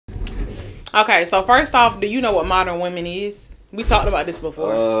Okay, so first off, do you know what modern women is? We talked about this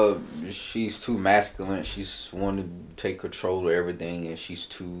before. She's too masculine. She's want to take control of everything, and she's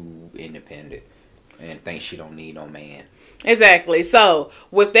too independent, and thinks she don't need no man. Exactly. So,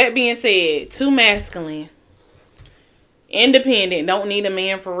 with that being said, too masculine, independent, don't need a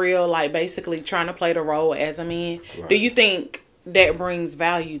man for real, like basically trying to play the role as a man. Right. Do you think that brings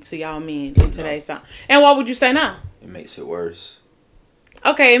value to y'all men in today's time? And what would you say now? It makes it worse.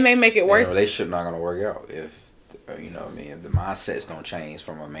 Okay, it may make it worse. The relationship not gonna work out if if the mindsets don't change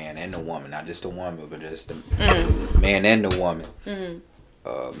from a man and the woman, not just the woman, but just the man and the woman.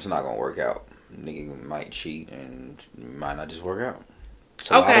 It's not gonna work out. Nigga might cheat and might not just work out.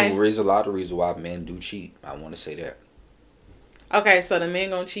 So there's a lot of reasons why men do cheat. I want to say that. Okay, so the men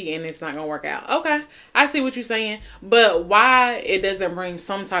gonna cheat and it's not gonna work out. Okay, I see what you're saying, but why it doesn't bring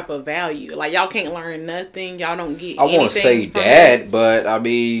some type of value? Like y'all can't learn nothing. Y'all don't get. I won't say that, but I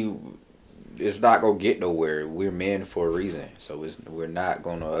mean, it's not gonna get nowhere. We're men for a reason, so we're not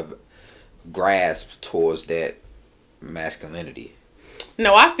gonna grasp towards that masculinity.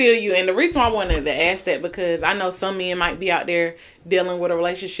 No, I feel you. And the reason why I wanted to ask that, because I know some men might be out there dealing with a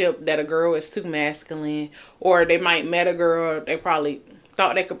relationship that a girl is too masculine, or they might met a girl, they probably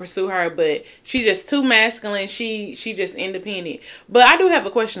thought they could pursue her, but she just too masculine. She just independent. But I do have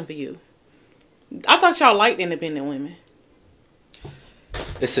a question for you. I thought y'all liked independent women.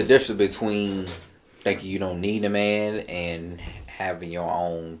 It's a difference between thinking you don't need a man and having your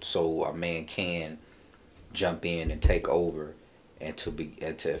own, so a man can jump in and take over. And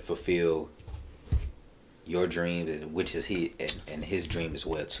to fulfill your dreams, which is and his dream as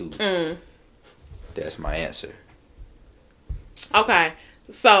well too. That's my answer. Okay,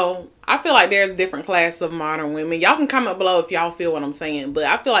 so I feel like there's different class of modern women. Y'all can comment below if y'all feel what I'm saying, but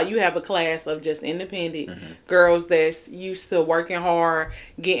I feel like you have a class of just independent girls that's used to working hard,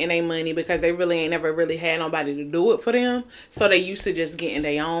 getting their money because they really ain't never really had nobody to do it for them, so they used to just getting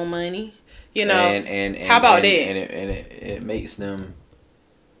their own money. You know, and how about that? And it makes them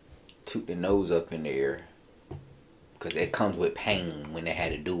toot their nose up in the air because it comes with pain when they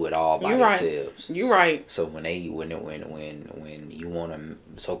had to do it all by themselves. You're right. So when you want a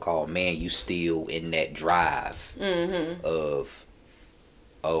so-called man, you still in that drive of,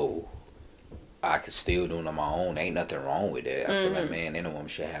 oh, I could still do it on my own. Ain't nothing wrong with that. I feel like man and a woman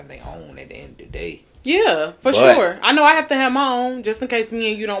should have their own at the end of the day. Yeah, for sure. I know I have to have my own just in case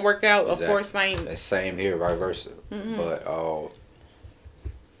me and you don't work out. Exactly. Of course, same. The same here, vice versa.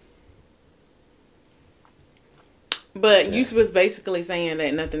 But you was basically saying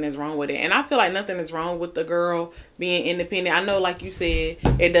that nothing is wrong with it. And I feel like nothing is wrong with the girl being independent. I know, like you said,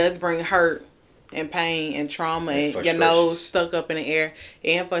 it does bring hurt and pain and trauma and your nose stuck up in the air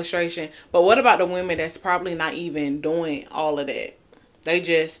and frustration. But what about the women that's probably not even doing all of that?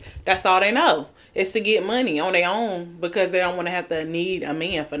 That's all they know. It's to get money on their own because they don't want to have to need a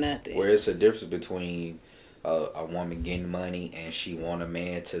man for nothing. Where it's a difference between a woman getting money and she want a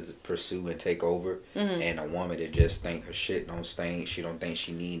man to pursue and take over, and a woman that just think her shit don't stink. She don't think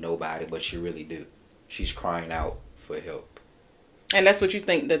she need nobody, but she really do. She's crying out for help. And that's what you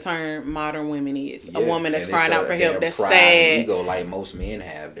think the term modern women is. A woman that's crying out for help. That's sad. Ego, like most men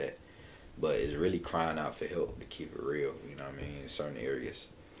have that. But it's really crying out for help, to keep it real. You know what I mean? In certain areas.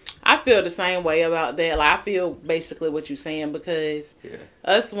 I feel the same way about that. Like, I feel basically what you're saying because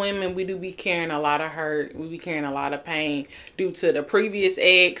us women, we do be carrying a lot of hurt. We be carrying a lot of pain due to the previous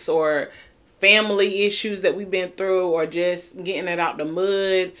ex or family issues that we've been through or just getting it out the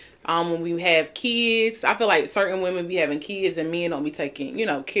mud. When we have kids, I feel like certain women be having kids and men don't be taking,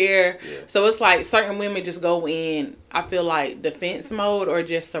 care. Yeah. So it's like certain women just go in, I feel like, defense mode or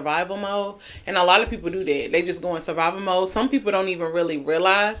just survival mode. And a lot of people do that. They just go in survival mode. Some people don't even really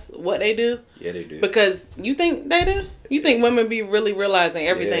realize what they do. Yeah, they do. Because you think they do? You think women be really realizing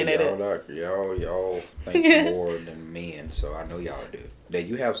everything they do? Y'all think more than men, so I know y'all do. That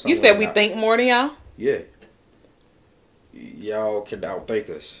you have some. You said we think more than y'all? Yeah. Y'all can outthink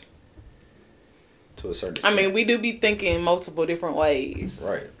us. To a certain extent. I mean, we do be thinking multiple different ways.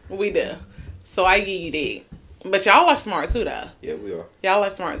 Right. We do. So I give you that. But y'all are smart too, though. Yeah, we are. Y'all are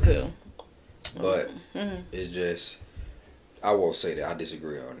smart too. But it's just, I won't say that. I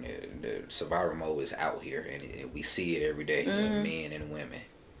disagree on it. The survival mode is out here, and we see it every day with men and women.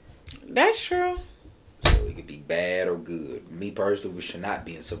 That's true. So it could be bad or good. Me personally, we should not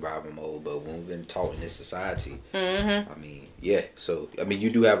be in survival mode, but when we've been taught in this society, I mean, yeah. So, I mean, you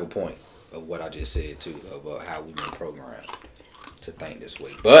do have a point of what I just said too, about how we've been programmed to think this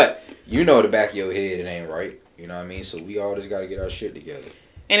way. But you know, the back of your head, it ain't right. You know what I mean? So we all just got to get our shit together.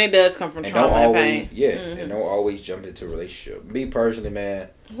 And it does come from trauma and pain. Yeah, and don't always jump into a relationship. Me personally, man.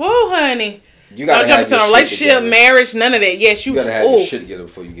 Whoa, honey. You gotta don't jump into a relationship, marriage, none of that. Yes, you gotta have your shit together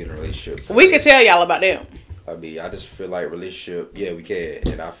before you get in a relationship. We could tell y'all about them. I mean, I just feel like relationship, yeah, we can.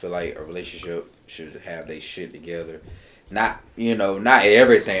 And I feel like a relationship should have their shit together. Not, not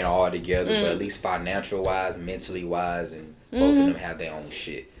everything all together, but at least financial wise, mentally wise, and both of them have their own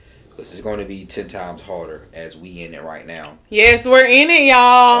shit. Because it's going to be 10 times harder as we in it right now. Yes, we're in it,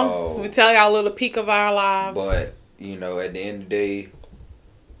 y'all. We tell y'all a little peek of our lives. But, at the end of the day,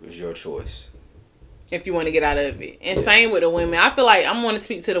 it's your choice. If you want to get out of it. And same with the women. I feel like I'm going to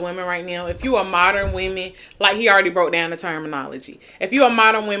speak to the women right now. If you are modern women, like he already broke down the terminology. If you are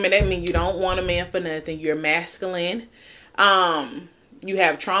modern women, that means you don't want a man for nothing. You're masculine. You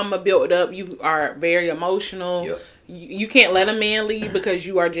have trauma built up. You are very emotional. Yep. You can't let a man leave because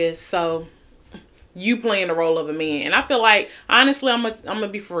you are just so... You playing the role of a man. And I feel like, honestly, I'm gonna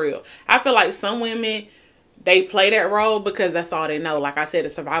be for real. I feel like some women... They play that role because that's all they know. Like I said,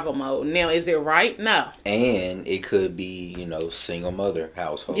 it's survival mode. Now, is it right? No. And it could be, single mother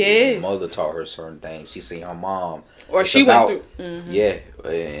household. Yes. Mother taught her certain things. She seen her mom. Or she went through. Mm-hmm. Yeah.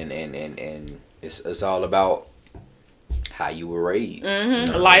 And it's all about how you were raised.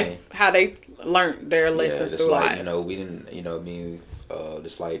 Mm-hmm. How they learned their lessons through life. We didn't,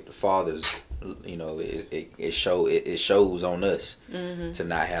 just like the fathers, it shows on us to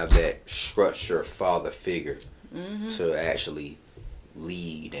not have that structured father figure to actually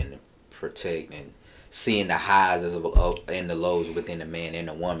lead and protect and seeing the highs and the lows within the man and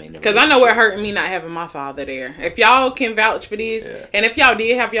the woman. Because I know what hurt me not having my father there. If y'all can vouch for this, and if y'all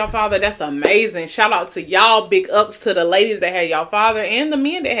did have your father, that's amazing. Shout out to y'all. Big ups to the ladies that had your father and the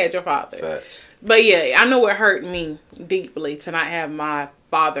men that had your father. Facts. But yeah, I know what hurt me deeply to not have my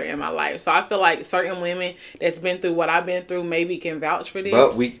father in my life. So I feel like certain women that's been through what I've been through maybe can vouch for this.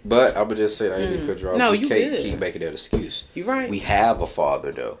 But I would just say that no, you can't keep making that excuse. You're right. We have a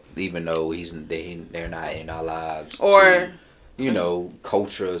father though, even though they're not in our lives. Or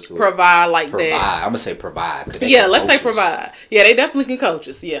coach us. Provide like that. I'm gonna say provide. Yeah, let's say provide. Yeah, they definitely can coach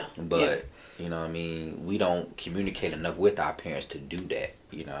us. Yeah, but we don't communicate enough with our parents to do that.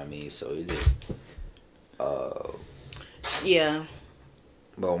 You know what I mean? So it just yeah.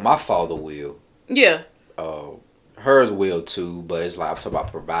 Well, my father will. Yeah. Hers will too, but it's like I'm talking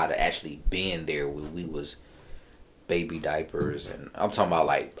about provider actually being there when we was baby diapers, and I'm talking about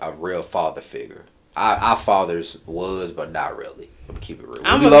like a real father figure. Our fathers was, but not really. I'm keep it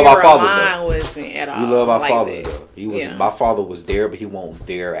real. We love our fathers though. Wasn't at all. We love our like fathers that. though. He was my father was there, but he wasn't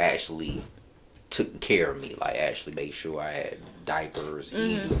there actually took care of me, like actually made sure I had diapers.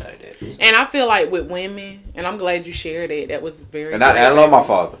 He didn't do none of that. And I feel like with women, and I'm glad you shared it. That was very. And I love my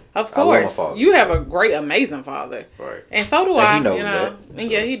father. Of course, I love my father. You have a great, amazing father, right? And so do I. He knows that. And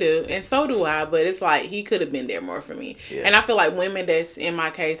yeah, he do, and so do I. But it's like he could have been there more for me. Yeah. And I feel like women that's in my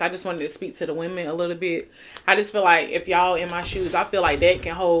case, I just wanted to speak to the women a little bit. I just feel like if y'all in my shoes, I feel like that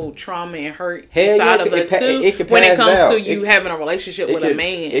can hold trauma and hurt inside of us too. When it comes to you having a relationship with a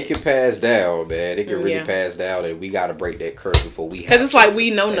man, it can pass down, man. It can really pass down, and we got to break that curse before we. Because it's like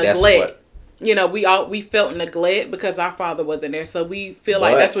we know neglect. We felt neglect because our father wasn't there, so we feel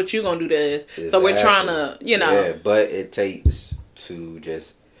like that's what you're gonna do to us. Exactly. So we're trying to, Yeah, but it takes to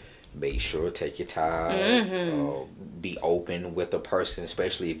just make sure take your time, be open with a person,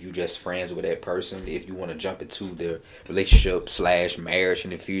 especially if you just friends with that person. If you want to jump into the relationship / marriage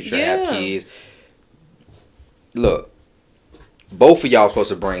in the future, have kids. Look, both of y'all supposed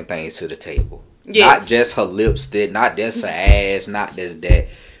to bring things to the table. Yes. Not just her lipstick, not just her ass, not just that.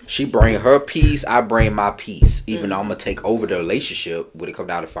 She bring her piece, I bring my piece. Even though I'm gonna take over the relationship when it comes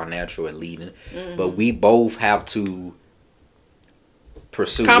down to financial and leading, but we both have to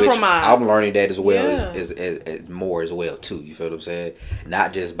pursue compromise. I'm learning that as well as more as well too. You feel what I'm saying?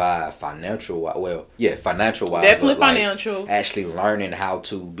 Not just by financial. Well, yeah, financial wise. Definitely financial. Actually learning how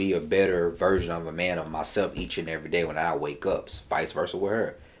to be a better version of a man of myself each and every day when I wake up. Vice versa with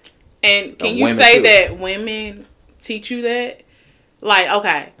her. And can you say that women teach you that? Like,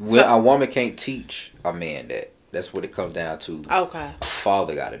 okay. A woman can't teach a man that. That's what it comes down to. Okay. A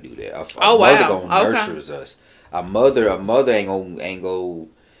father got to do that. A mother gonna nurtures us. A mother ain't gonna.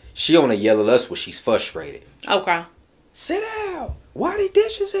 She only yell at us when she's frustrated. Okay. Sit down. Why the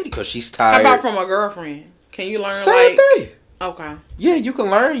dishes in? Because she's tired. How about from a girlfriend? Can you learn Same thing. Okay. Yeah, you can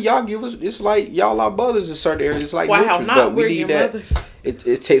learn. Y'all give us. It's like y'all are brothers in certain areas. It's like nurturers, but we need that. Mothers.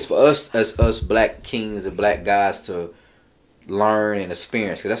 It takes for us as us black kings and black guys to learn and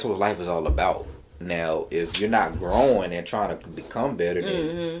experience, because that's what life is all about. Now, if you're not growing and trying to become better,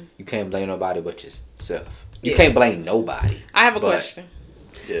 then you can't blame nobody but yourself. You can't blame nobody. I have a question.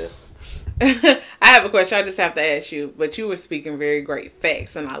 Yeah. I have a question. I just have to ask you. But you were speaking very great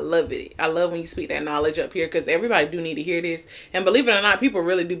facts, and I love it. I love when you speak that knowledge up here because everybody do need to hear this. And believe it or not, people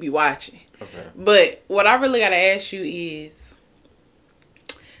really do be watching. Okay. But what I really got to ask you is,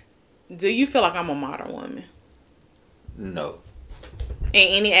 do you feel like I'm a modern woman? No. In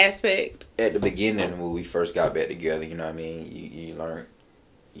any aspect? At the beginning when we first got back together, you know what I mean? You learn,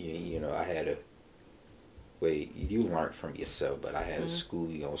 you know, I had to, you learned from yourself, but I had to school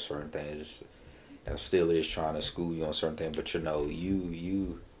you on certain things. And still is trying to school you on certain things, but you know,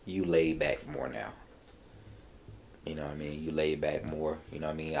 you lay back more now. You know what I mean? You lay back more. You know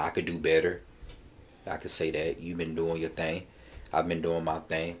what I mean? I could do better. I could say that. You've been doing your thing. I've been doing my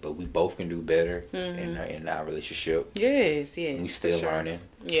thing, but we both can do better in our relationship. Yes. We still learning.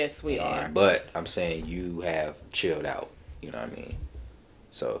 Yes, we are. But I'm saying you have chilled out. You know what I mean?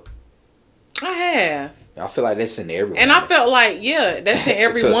 So I have. I feel like that's in every and woman. I felt like, that's in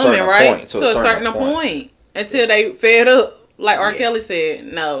every To a woman, certain right? point, to a certain point. Until they fed up. Like R. Kelly said,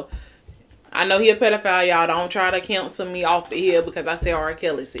 no. I know he a pedophile, y'all. Don't try to cancel me off the hill because I said R.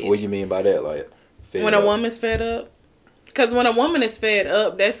 Kelly said. What do you mean by that? Like, when a woman's fed up? Because when a woman is fed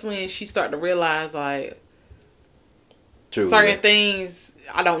up, that's when she start to realize, like, certain things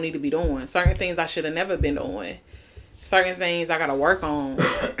I don't need to be doing. Certain things I should have never been doing. Certain things I got to work on.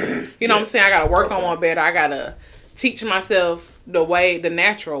 You know what I'm saying? I got to work on one better. I got to teach myself the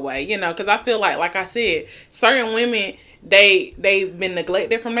natural way, you know, because I feel like I said, certain women, they've been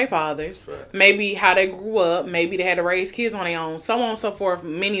neglected from their fathers. Right. Maybe how they grew up. Maybe they had to raise kids on their own. So on and so forth.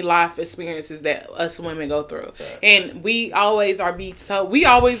 Many life experiences that us women go through. Right. And we always are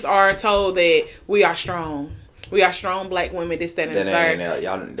told that we are strong. We are strong black women, this, that, and the third.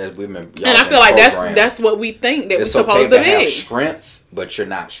 And I feel like that's what we think that we're supposed to be. Have strength, but you're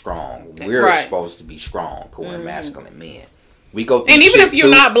not strong. We're supposed to be strong because we're masculine men. We go through, and even if you're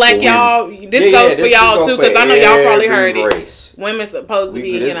not black, y'all, this goes for y'all too, because I know y'all probably heard it. Women supposed to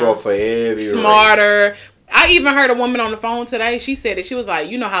be, smarter. I even heard a woman on the phone today. She said it. She was like,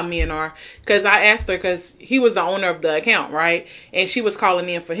 you know how men are. Because I asked her, because he was the owner of the account, right? And she was calling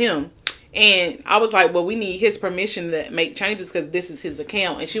in for him. And I was like, well, we need his permission to make changes because this is his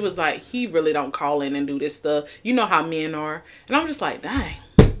account. And she was like, he really don't call in and do this stuff. You know how men are. And I'm just like, dang.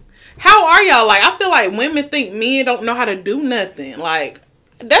 How are y'all? Like, I feel like women think men don't know how to do nothing. Like,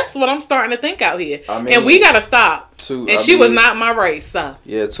 that's what I'm starting to think out here. I mean, and we got to stop. She was not my race, so.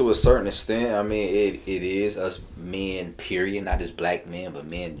 Yeah, to a certain extent. I mean, it is us men, period. Not just black men, but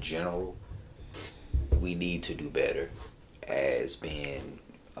men in general. We need to do better as being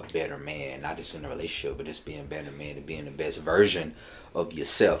a better man. Not just in a relationship, but just being a better man and being the best version of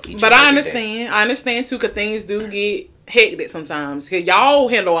yourself. But I understand. Day. I understand, too, because things do get hectic sometimes. Because y'all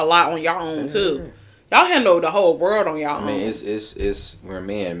handle a lot on your own, too. Y'all handle the whole world on y'all own. I mean, we're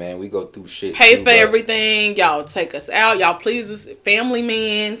men, man. We go through shit. Pay for everything. Y'all take us out. Y'all please us. Family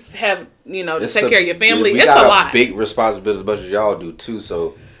men have, to take care of your family. It's a lot. Big responsibility as much as y'all do, too.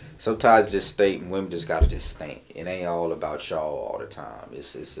 So sometimes women just got to just think. It ain't all about y'all all the time.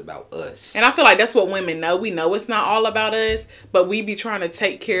 It's about us. And I feel like that's what women know. We know it's not all about us, but we be trying to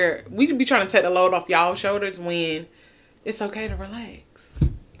take the load off y'all's shoulders when it's okay to relax.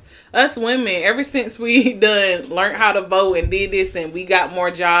 Us women, ever since we learned how to vote and did this and we got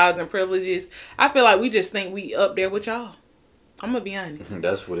more jobs and privileges, I feel like we just think we up there with y'all. I'm going to be honest.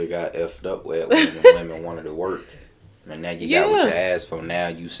 That's what it got effed up with when women wanted to work. And now you got what you asked for. Now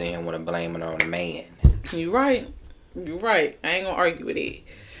you saying want to blame it on the man. You right. I ain't going to argue with it.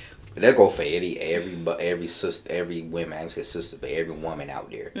 But that go for every sister, every woman, I say sister, but every woman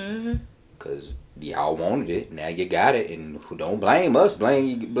out there. Because y'all wanted it. Now you got it. And don't blame us.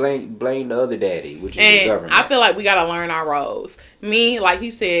 Blame the other daddy, which is the government. I feel like we got to learn our roles. Me, like he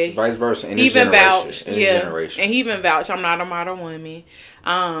said. Vice versa. And he even vouched. And he even vouched. I'm not a modern woman.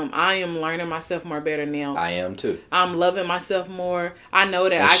 I am learning myself more better now. I am too. I'm loving myself more. I know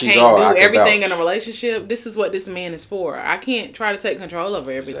that I can't do everything in a relationship. This is what this man is for. I can't try to take control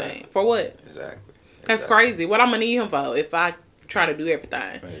over everything. Exactly. For what? Exactly. That's crazy. What I'm going to need him for if I try to do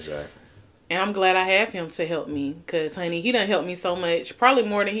everything. Exactly. And I'm glad I have him to help me. Because, honey, he done helped me so much. Probably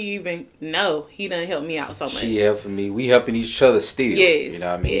more than he even know. He done helped me out so much. She helping me. We helping each other still. Yes. You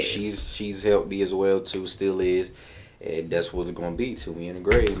know what I mean? Yes. She's helped me as well, too. Still is. And that's what it's going to be till we in the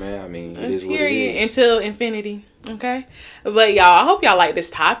grave, man. I mean, it is what it is. Until infinity. Okay? But, y'all, I hope y'all like this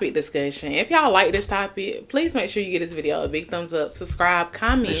topic discussion. If y'all like this topic, please make sure you give this video a big thumbs up. Subscribe.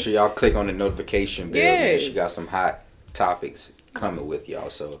 Comment. Make sure y'all click on the notification bell, man. She got some hot topics coming with y'all.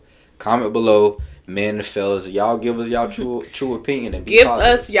 So comment below, men and fellas. Y'all give us y'all true opinion and be give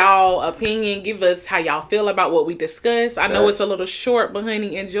positive. us y'all opinion. Give us how y'all feel about what we discussed. I know it's a little short, but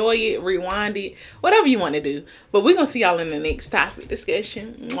honey, enjoy it, rewind it, whatever you want to do. But we're gonna see y'all in the next topic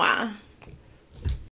discussion. Mwah.